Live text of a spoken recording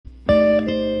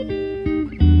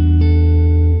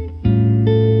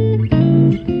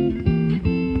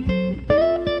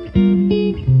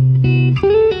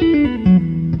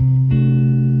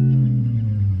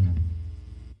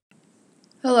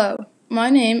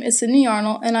name is Sydney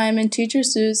Arnold, and I am in Teacher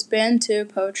Sue's Band 2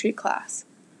 poetry class.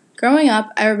 Growing up,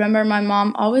 I remember my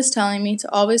mom always telling me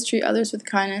to always treat others with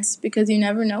kindness because you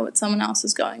never know what someone else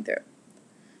is going through.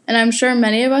 And I'm sure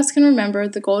many of us can remember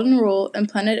the golden rule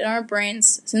implanted in our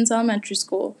brains since elementary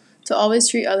school to always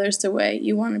treat others the way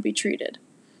you want to be treated.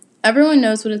 Everyone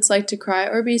knows what it's like to cry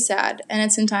or be sad, and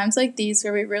it's in times like these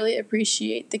where we really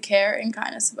appreciate the care and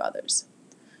kindness of others.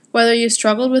 Whether you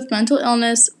struggled with mental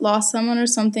illness, lost someone or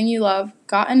something you love,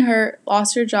 gotten hurt,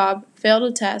 lost your job, failed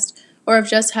a test, or have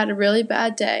just had a really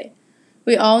bad day,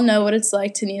 we all know what it's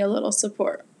like to need a little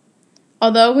support.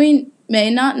 Although we may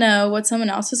not know what someone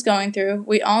else is going through,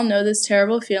 we all know this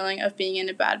terrible feeling of being in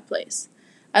a bad place.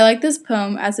 I like this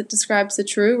poem as it describes the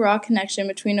true, raw connection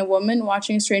between a woman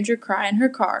watching a stranger cry in her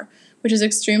car, which is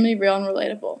extremely real and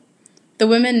relatable. The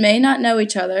women may not know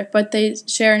each other, but they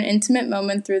share an intimate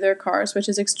moment through their cars, which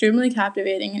is extremely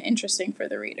captivating and interesting for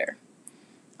the reader.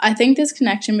 I think this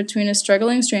connection between a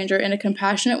struggling stranger and a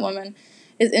compassionate woman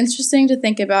is interesting to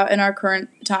think about in our current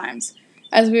times.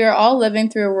 As we are all living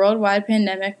through a worldwide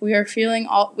pandemic, we are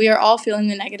all feeling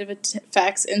the negative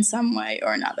effects in some way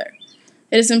or another.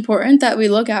 It is important that we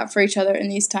look out for each other in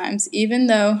these times, even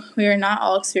though we are not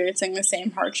all experiencing the same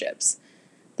hardships.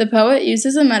 The poet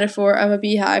uses a metaphor of a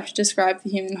beehive to describe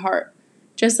the human heart.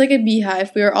 Just like a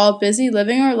beehive, we are all busy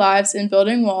living our lives and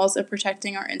building walls and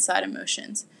protecting our inside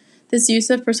emotions. This use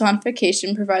of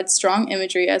personification provides strong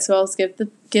imagery as well as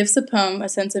gives the poem a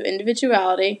sense of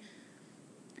individuality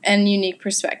and unique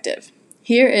perspective.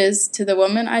 Here is To the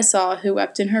Woman I Saw Who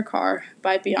Wept in Her Car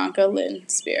by Bianca Lynn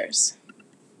Spears.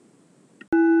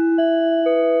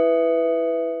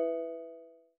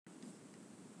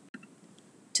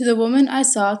 To the woman I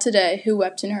saw today who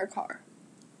wept in her car.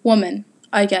 Woman,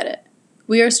 I get it.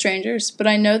 We are strangers, but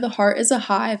I know the heart is a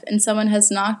hive and someone has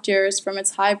knocked yours from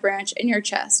its high branch in your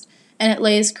chest, and it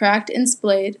lays cracked and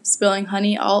splayed, spilling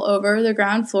honey all over the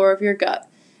ground floor of your gut,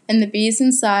 and the bees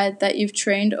inside that you've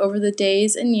trained over the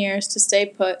days and years to stay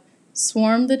put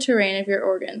swarm the terrain of your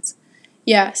organs.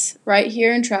 Yes, right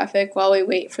here in traffic while we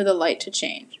wait for the light to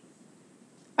change.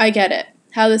 I get it.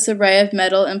 How this array of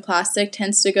metal and plastic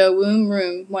tends to go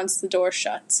room once the door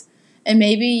shuts. And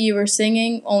maybe you were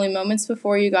singing only moments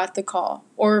before you got the call,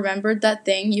 or remembered that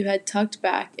thing you had tucked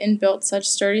back and built such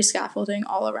sturdy scaffolding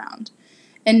all around.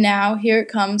 And now here it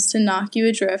comes to knock you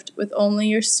adrift with only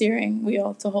your steering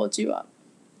wheel to hold you up.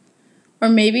 Or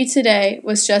maybe today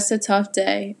was just a tough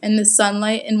day, and the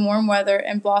sunlight and warm weather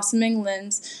and blossoming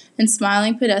limbs and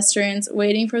smiling pedestrians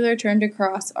waiting for their turn to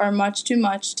cross are much too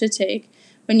much to take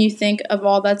when you think of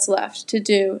all that's left to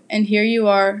do, and here you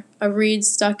are, a reed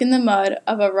stuck in the mud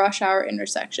of a rush hour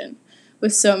intersection,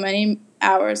 with so many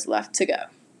hours left to go.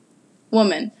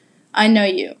 Woman, I know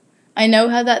you. I know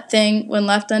how that thing, when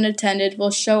left unattended,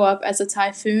 will show up as a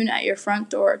typhoon at your front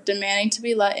door, demanding to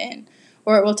be let in,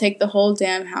 or it will take the whole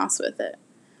damn house with it.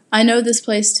 I know this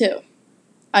place too.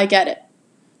 I get it.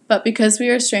 But because we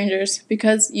are strangers,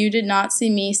 because you did not see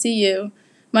me see you,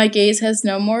 my gaze has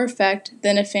no more effect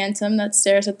than a phantom that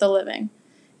stares at the living.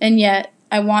 And yet,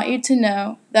 I want you to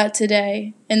know that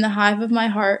today, in the hive of my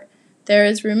heart, there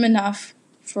is room enough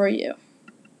for you.